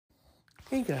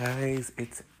Hey guys,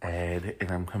 it's Ed,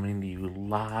 and I'm coming to you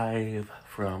live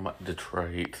from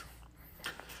Detroit.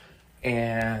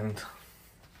 And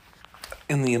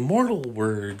in the immortal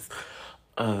words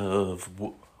of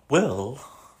Will,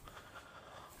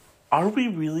 are we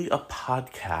really a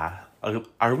podcast?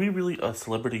 Are we really a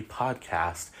celebrity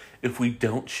podcast if we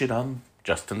don't shit on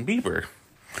Justin Bieber?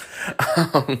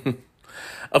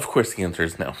 Of course, the answer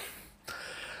is no.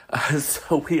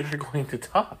 So we are going to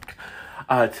talk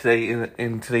today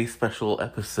in today's special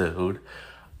episode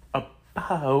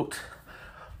about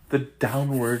the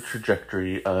downward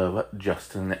trajectory of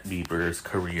Justin Bieber's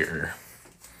career.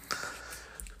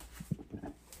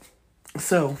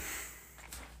 So,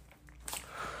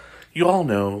 you all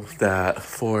know that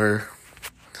for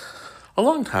a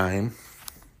long time,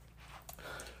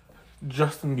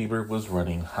 Justin Bieber was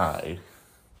riding high,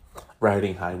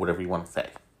 whatever you want to say.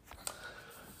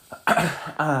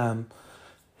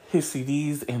 His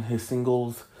CDs and his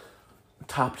singles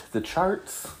topped the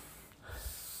charts,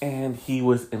 and he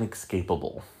was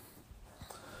inescapable.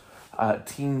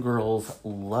 Teen girls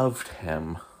loved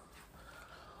him,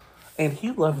 and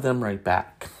he loved them right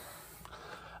back.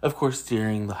 Of course,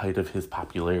 during the height of his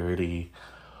popularity,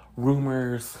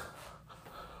 rumors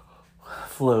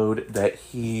flowed that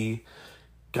he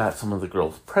got some of the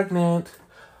girls pregnant,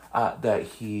 that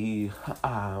he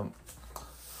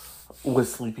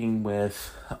was sleeping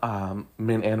with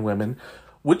men and women,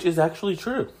 which is actually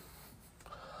true.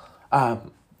 I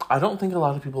don't think a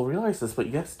lot of people realize this,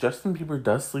 but yes, Justin Bieber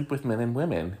does sleep with men and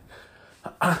women.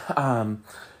 At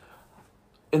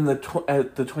the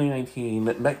 2019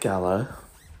 Met Gala,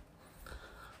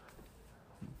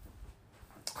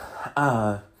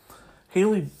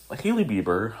 Hailey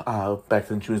Bieber, back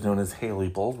then she was known as Hailey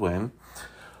Baldwin,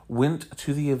 went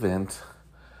to the event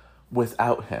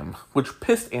without him, which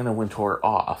pissed Anna Wintour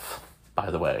off, by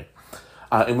the way.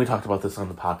 And we talked about this on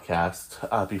the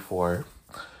podcast before.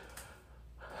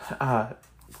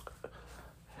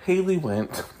 Hailey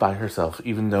went by herself,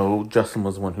 even though Justin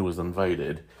was the one who was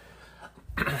invited.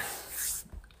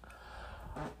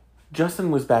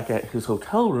 Justin was back at his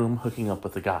hotel room hooking up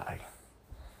with a guy.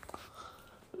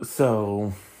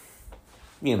 So,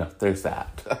 there's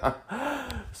that.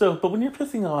 But when you're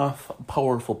pissing off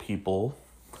powerful people,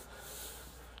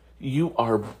 you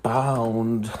are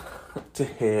bound to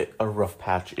hit a rough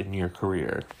patch in your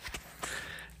career.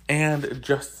 And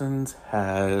Justin's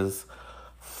has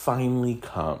finally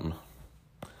come.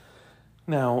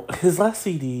 Now, his last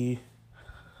CD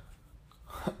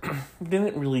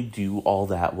didn't really do all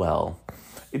that well.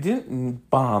 It didn't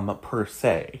bomb per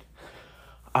se,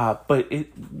 but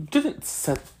it didn't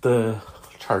set the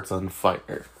charts on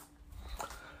fire.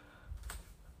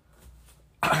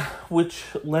 Which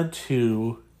led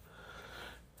to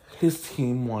his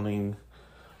team wanting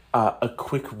a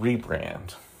quick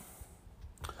rebrand.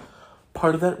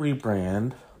 Part of that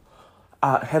rebrand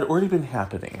had already been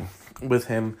happening with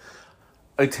him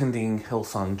attending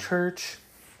Hillsong Church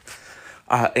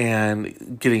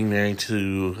and getting married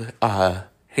to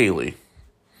Hailey.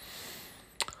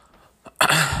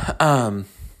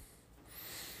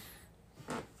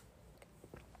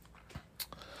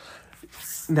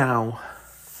 Now,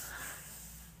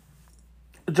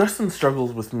 Justin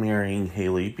struggles with marrying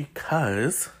Hailey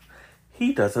because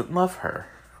he doesn't love her.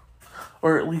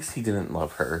 Or at least he didn't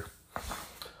love her.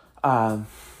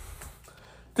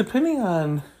 Depending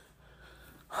on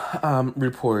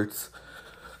reports,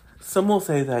 some will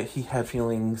say that he had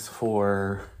feelings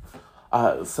for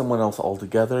someone else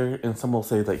altogether, and some will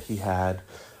say that he had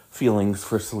feelings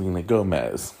for Selena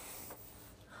Gomez.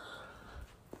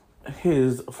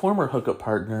 His former hookup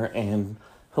partner and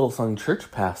Hillsong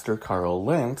Church pastor, Carl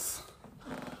Lentz,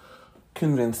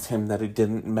 convinced him that it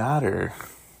didn't matter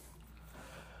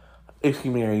if he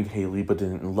married Hailey but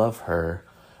didn't love her,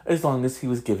 as long as he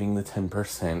was giving the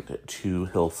 10% to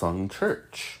Hillsong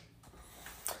Church.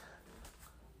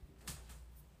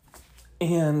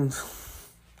 And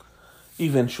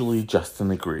eventually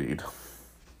Justin agreed.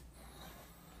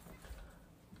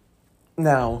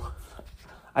 Now,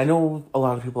 I know a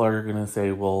lot of people are going to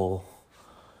say, well,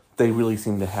 they really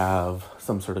seem to have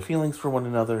some sort of feelings for one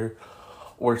another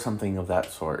or something of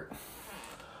that sort.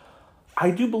 I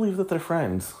do believe that they're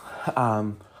friends.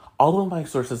 All of my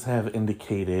sources have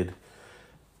indicated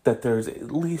that there's at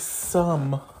least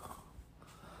some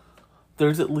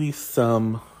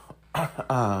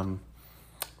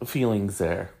feelings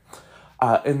there.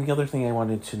 And the other thing I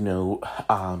wanted to note,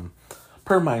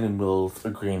 per mine and Will's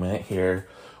agreement here,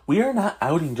 we are not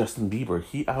outing Justin Bieber.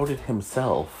 He outed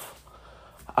himself.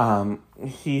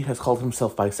 He has called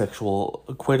himself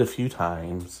bisexual quite a few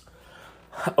times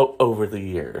over the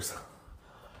years.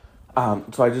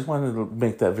 So I just wanted to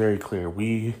make that very clear.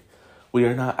 We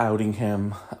are not outing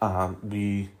him.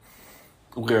 We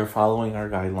are following our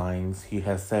guidelines. He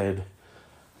has said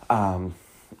in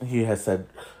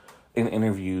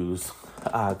interviews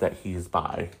that he's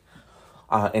bi.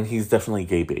 And he's definitely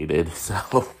gay baited.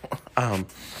 So,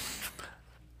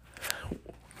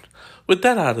 with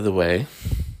that out of the way,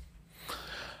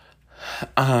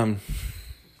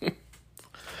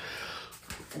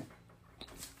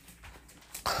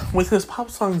 with his pop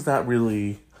songs not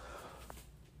really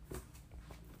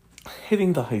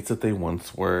hitting the heights that they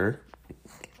once were,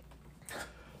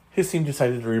 his team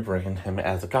decided to rebrand him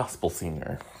as a gospel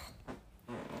singer.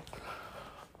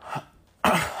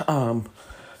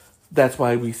 That's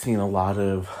why we've seen a lot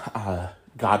of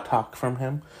God talk from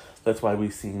him. That's why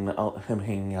we've seen him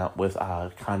hanging out with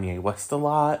Kanye West a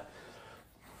lot.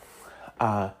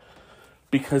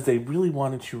 Because they really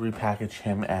wanted to repackage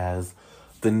him as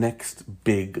the next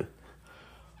big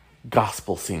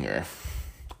gospel singer.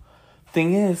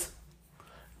 Thing is,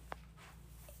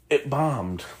 it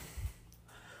bombed.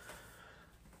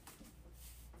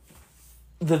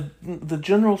 The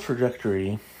general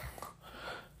trajectory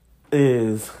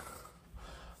is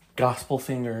gospel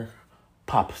singer,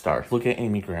 pop star. Look at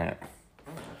Amy Grant.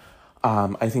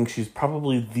 I think she's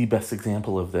probably the best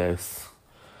example of this.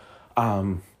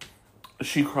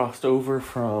 She crossed over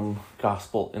from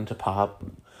gospel into pop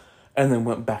and then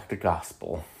went back to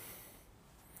gospel.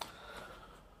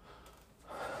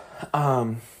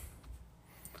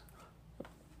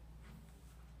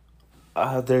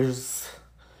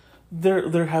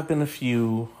 There have been a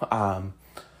few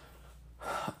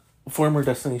former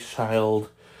Destiny's Child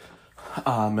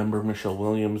member Michelle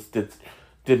Williams did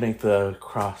make the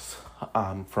cross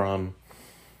from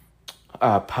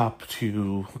pop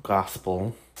to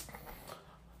gospel.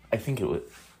 I think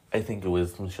it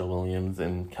was Michelle Williams,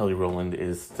 and Kelly Rowland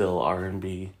is still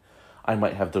R&B. I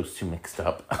might have those two mixed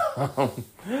up.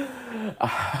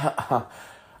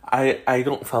 I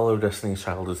don't follow Destiny's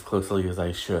Child as closely as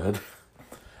I should.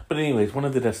 But anyways, one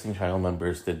of the Destiny's Child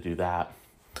members did do that.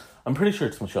 I'm pretty sure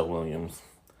it's Michelle Williams.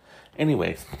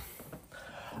 Anyways.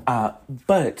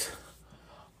 But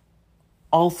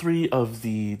all three of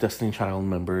the Destiny's Child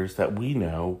members that we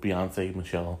know, Beyonce,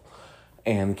 Michelle,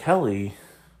 and Kelly,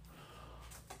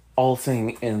 all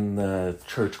sang in the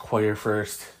church choir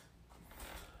first,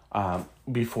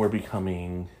 before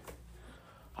becoming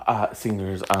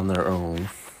singers on their own.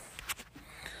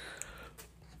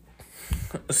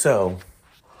 So,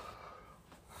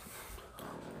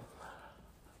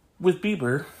 with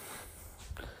Bieber,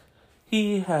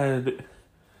 he was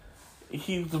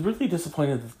really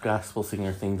disappointed that the gospel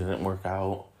singer thing didn't work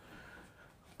out,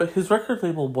 but his record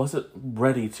label wasn't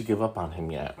ready to give up on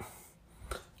him yet.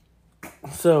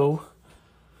 So,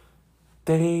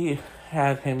 they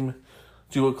had him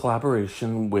do a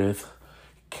collaboration with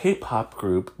K-pop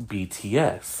group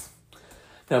BTS.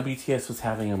 Now, BTS was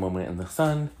having a moment in the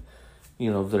sun.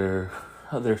 You know, their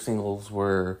singles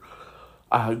were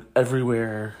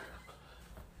everywhere,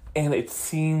 and it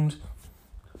seemed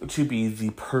to be the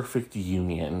perfect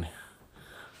union.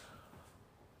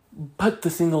 But the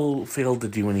single failed to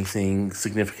do anything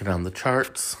significant on the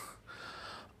charts.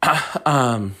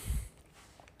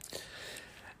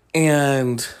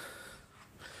 And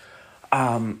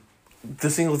the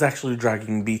single is actually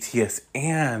dragging BTS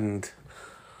and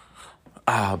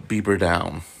Bieber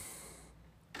down.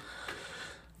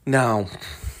 Now,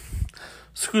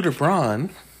 Scooter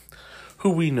Braun,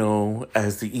 who we know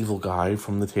as the evil guy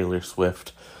from the Taylor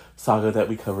Swift saga that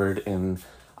we covered in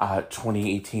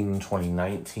 2018 and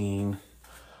 2019,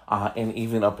 and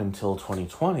even up until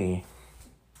 2020,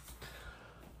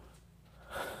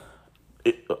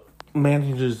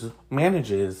 manages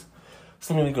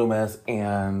Selena Gomez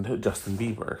and Justin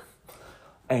Bieber.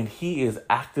 And he is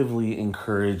actively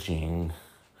encouraging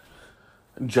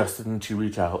Justin to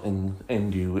reach out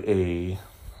and do a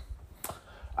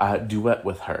duet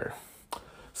with her.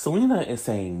 Selena is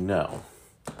saying no.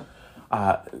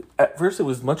 At first, it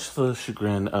was much to the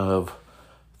chagrin of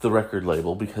the record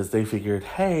label because they figured,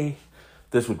 hey,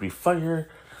 this would be fire.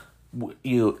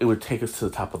 It would take us to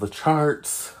the top of the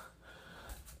charts.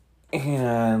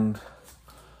 And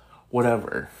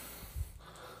whatever.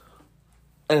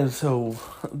 And so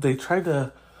they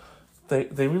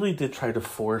really did try to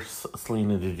force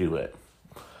Selena to do it.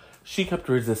 She kept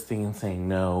resisting and saying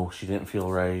no, she didn't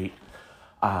feel right.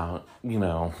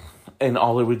 And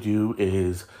all it would do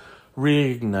is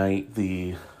reignite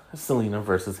the Selena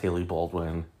versus Hailey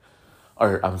Bieber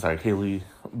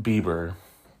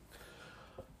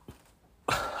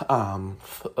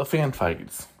fan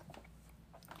fights.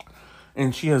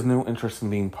 And she has no interest in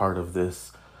being part of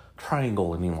this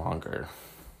triangle any longer.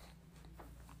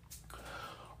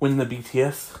 When the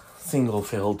BTS single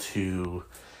failed to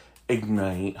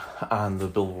ignite on the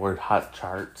Billboard Hot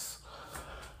charts,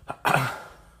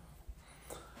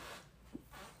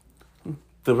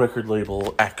 the record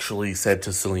label actually said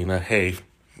to Selena, hey,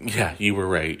 yeah, you were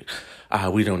right.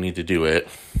 We don't need to do it.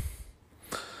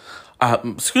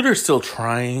 Scooter's still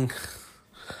trying,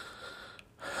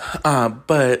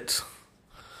 but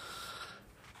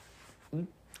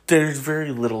there's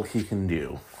very little he can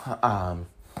do. And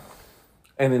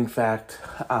in fact,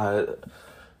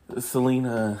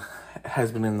 Selena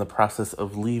has been in the process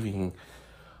of leaving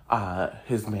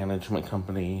his management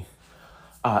company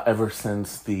ever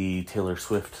since the Taylor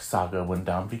Swift saga went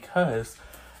down, because,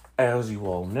 as you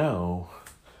all know,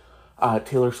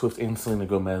 Taylor Swift and Selena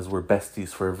Gomez were besties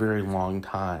for a very long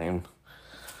time.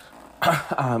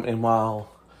 And while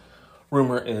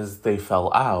rumor is they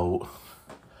fell out,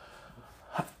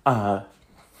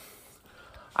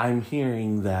 I'm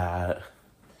hearing that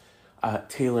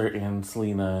Taylor and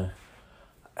Selena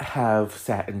have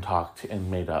sat and talked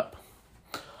and made up.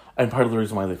 And part of the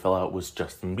reason why they fell out was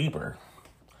Justin Bieber.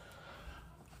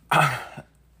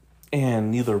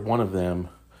 And neither one of them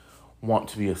want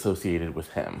to be associated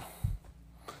with him.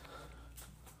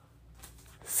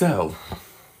 So,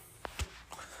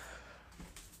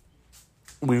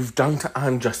 we've dunked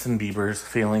on Justin Bieber's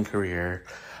failing career.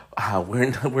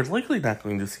 We're likely not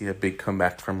going to see a big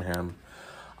comeback from him.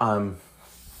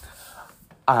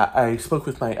 I spoke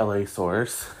with my LA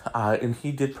source, and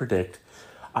he did predict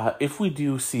if we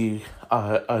do see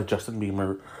a Justin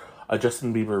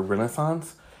Bieber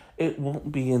renaissance, it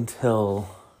won't be until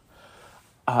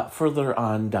further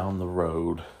on down the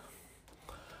road.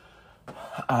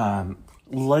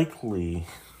 Likely,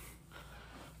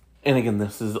 and again,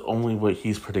 this is only what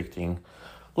he's predicting,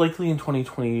 likely in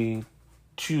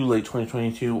 2022, late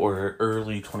 2022 or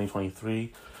early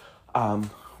 2023,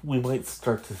 we might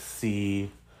start to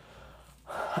see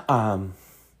some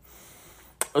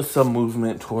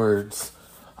movement towards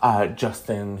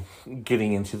Justin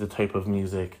getting into the type of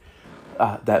music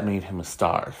that made him a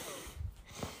star.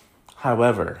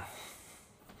 However,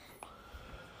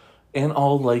 in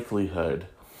all likelihood,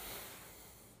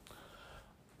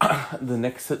 the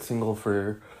next hit single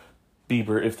for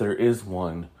Bieber, if there is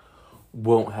one,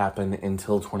 won't happen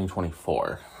until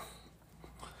 2024.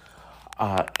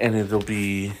 And it'll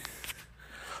be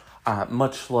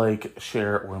much like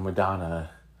Cher or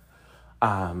Madonna,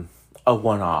 a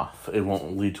one-off. It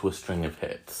won't lead to a string of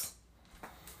hits.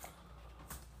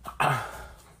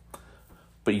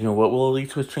 But you know what will lead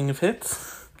to a string of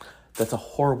hits? That's a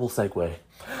horrible segue.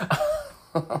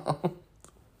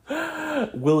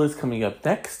 Will is coming up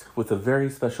next with a very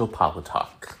special Papa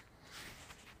Talk.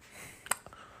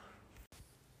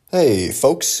 Hey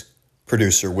folks,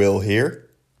 producer Will here.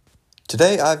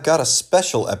 Today I've got a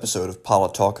special episode of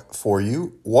Politalk for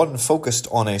you, one focused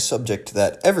on a subject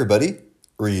that everybody,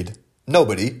 read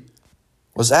nobody,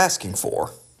 was asking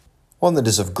for. One that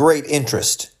is of great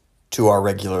interest to our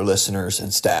regular listeners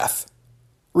and staff.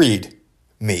 Read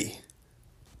me.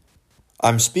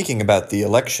 I'm speaking about the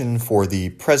election for the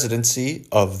presidency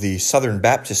of the Southern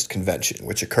Baptist Convention,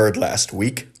 which occurred last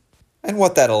week, and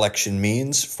what that election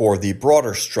means for the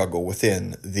broader struggle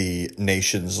within the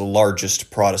nation's largest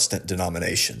Protestant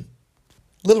denomination.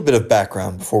 A little bit of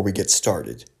background before we get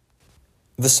started.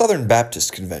 The Southern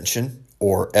Baptist Convention,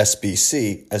 or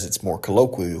SBC as it's more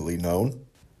colloquially known,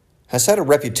 has had a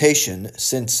reputation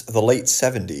since the late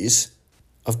 70s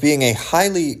of being a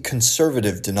highly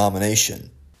conservative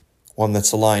denomination, one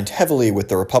that's aligned heavily with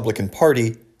the Republican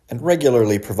Party and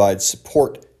regularly provides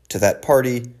support to that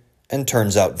party and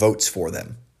turns out votes for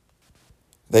them.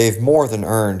 They've more than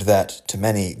earned that, to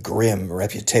many, grim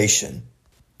reputation.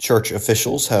 Church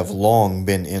officials have long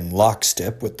been in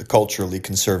lockstep with the culturally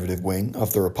conservative wing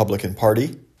of the Republican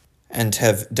Party and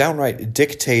have downright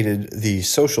dictated the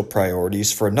social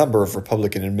priorities for a number of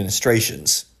Republican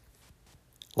administrations.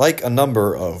 Like a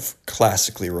number of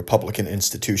classically Republican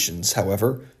institutions,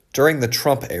 however, during the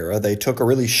Trump era, they took a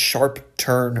really sharp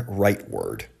turn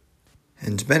rightward.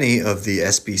 And many of the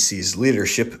SBC's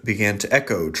leadership began to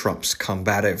echo Trump's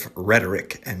combative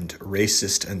rhetoric and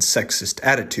racist and sexist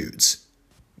attitudes.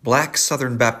 Black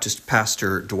Southern Baptist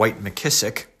pastor Dwight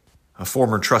McKissick, a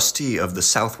former trustee of the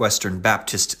Southwestern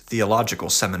Baptist Theological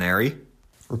Seminary,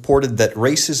 reported that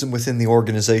racism within the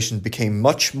organization became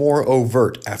much more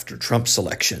overt after Trump's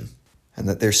election, and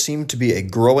that there seemed to be a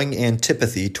growing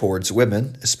antipathy towards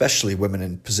women, especially women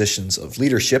in positions of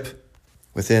leadership,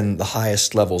 within the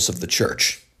highest levels of the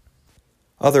church.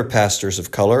 Other pastors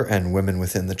of color and women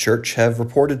within the church have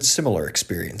reported similar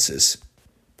experiences.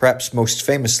 perhaps most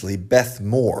famously Beth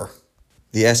Moore,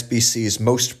 the SBC's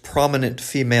most prominent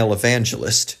female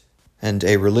evangelist and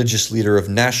a religious leader of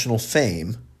national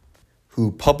fame,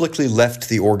 who publicly left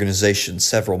the organization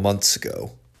several months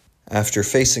ago after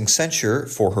facing censure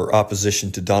for her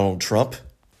opposition to Donald Trump,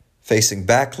 facing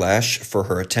backlash for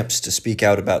her attempts to speak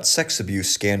out about sex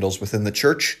abuse scandals within the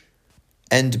church,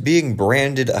 and being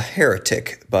branded a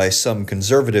heretic by some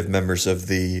conservative members of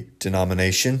the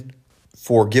denomination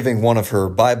for giving one of her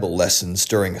Bible lessons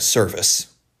during a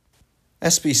service.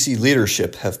 SBC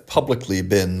leadership have publicly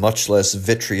been much less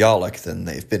vitriolic than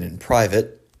they've been in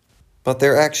private, but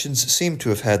their actions seem to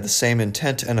have had the same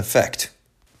intent and effect.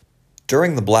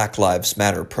 During the Black Lives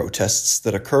Matter protests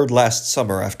that occurred last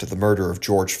summer after the murder of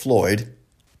George Floyd,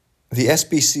 the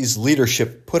SBC's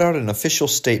leadership put out an official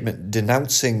statement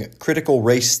denouncing critical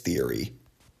race theory,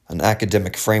 an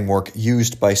academic framework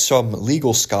used by some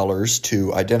legal scholars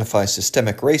to identify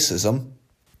systemic racism,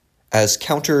 as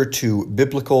counter to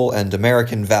biblical and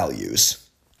American values.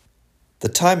 The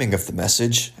timing of the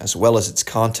message, as well as its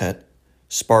content,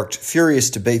 sparked furious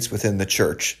debates within the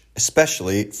church,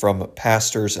 especially from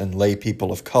pastors and lay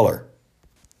people of color.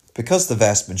 Because the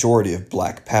vast majority of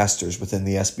black pastors within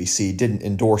the SBC didn't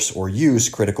endorse or use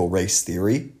critical race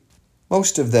theory,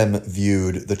 most of them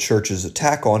viewed the church's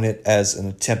attack on it as an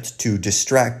attempt to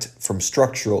distract from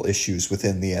structural issues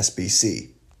within the SBC.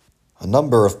 A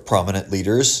number of prominent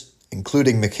leaders,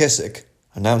 including McKissick,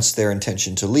 announced their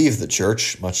intention to leave the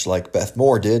church, much like Beth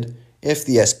Moore did, if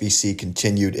the SBC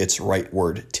continued its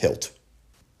rightward tilt.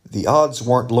 The odds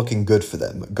weren't looking good for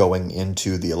them going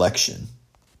into the election.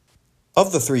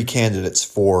 Of the three candidates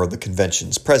for the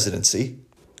convention's presidency,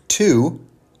 two,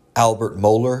 Albert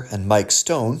Mohler and Mike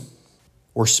Stone,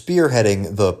 were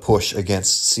spearheading the push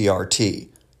against CRT,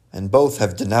 and both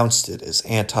have denounced it as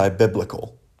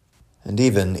anti-biblical, and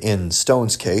even, in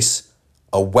Stone's case,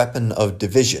 a weapon of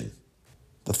division.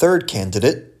 The third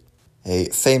candidate, a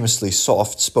famously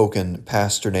soft-spoken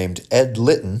pastor named Ed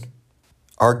Litton,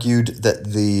 argued that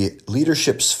the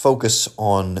leadership's focus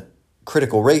on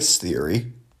critical race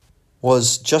theory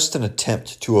was just an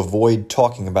attempt to avoid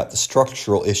talking about the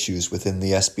structural issues within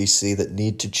the SBC that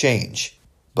need to change.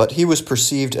 But he was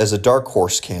perceived as a dark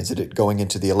horse candidate going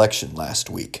into the election last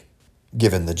week,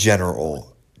 given the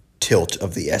general tilt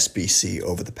of the SBC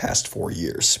over the past 4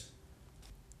 years.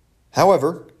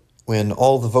 However, when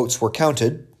all the votes were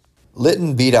counted,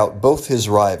 Litton beat out both his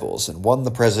rivals and won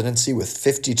the presidency with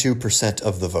 52%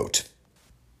 of the vote.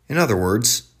 In other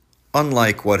words,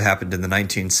 unlike what happened in the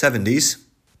 1970s,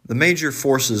 the major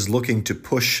forces looking to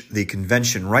push the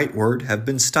convention rightward have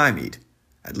been stymied,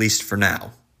 at least for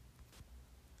now.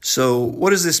 So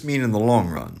what does this mean in the long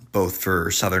run, both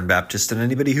for Southern Baptists and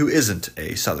anybody who isn't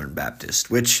a Southern Baptist,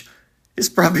 which is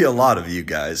probably a lot of you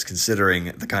guys considering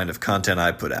the kind of content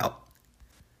I put out?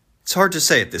 It's hard to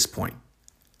say at this point.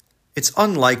 It's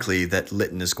unlikely that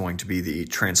Litton is going to be the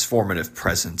transformative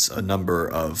presence a number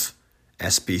of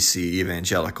SBC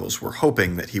evangelicals were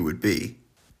hoping that he would be.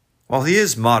 While he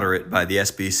is moderate by the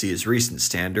SBC's recent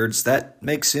standards, that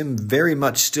makes him very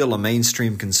much still a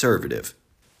mainstream conservative.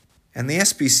 And the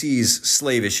SBC's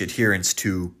slavish adherence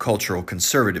to cultural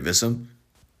conservatism,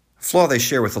 a flaw they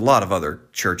share with a lot of other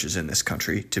churches in this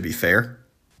country, to be fair,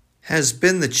 has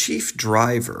been the chief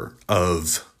driver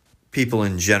of people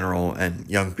in general and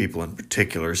young people in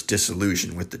particular's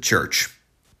disillusion with the church.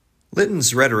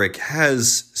 Litton's rhetoric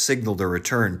has signaled a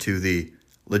return to the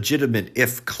legitimate,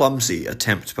 if clumsy,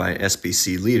 attempt by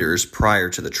SBC leaders prior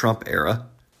to the Trump era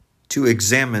to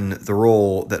examine the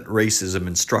role that racism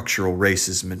and structural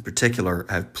racism in particular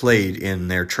have played in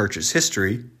their church's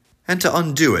history, and to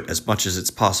undo it as much as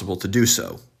it's possible to do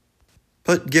so.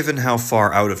 But given how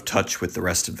far out of touch with the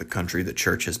rest of the country the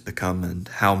church has become and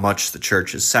how much the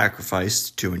church has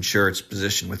sacrificed to ensure its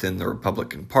position within the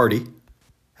Republican Party,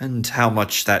 and how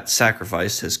much that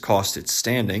sacrifice has cost its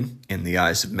standing in the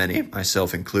eyes of many,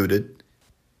 myself included,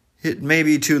 it may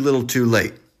be too little too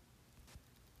late.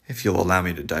 If you'll allow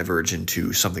me to diverge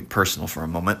into something personal for a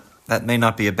moment, that may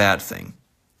not be a bad thing.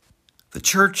 The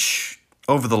church,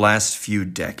 over the last few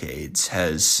decades,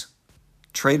 has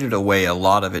traded away a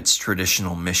lot of its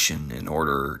traditional mission in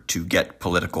order to get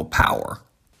political power.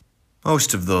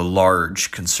 Most of the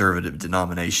large conservative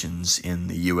denominations in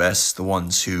the U.S., the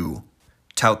ones who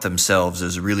tout themselves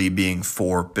as really being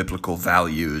for biblical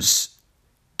values,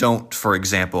 don't, for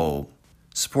example,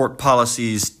 support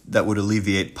policies that would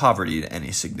alleviate poverty to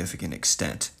any significant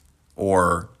extent,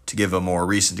 or, to give a more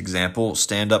recent example,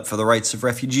 stand up for the rights of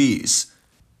refugees.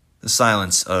 The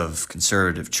silence of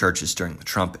conservative churches during the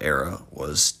Trump era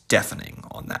was deafening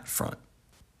on that front.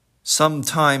 Some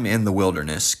time in the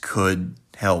wilderness could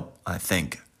help, I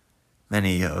think,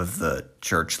 many of the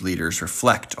church leaders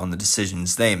reflect on the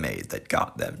decisions they made that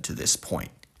got them to this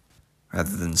point,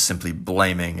 rather than simply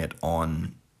blaming it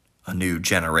on a new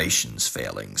generation's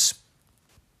failings.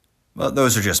 But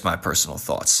those are just my personal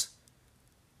thoughts.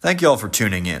 Thank you all for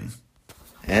tuning in.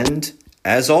 And,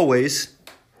 as always,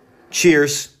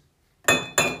 cheers.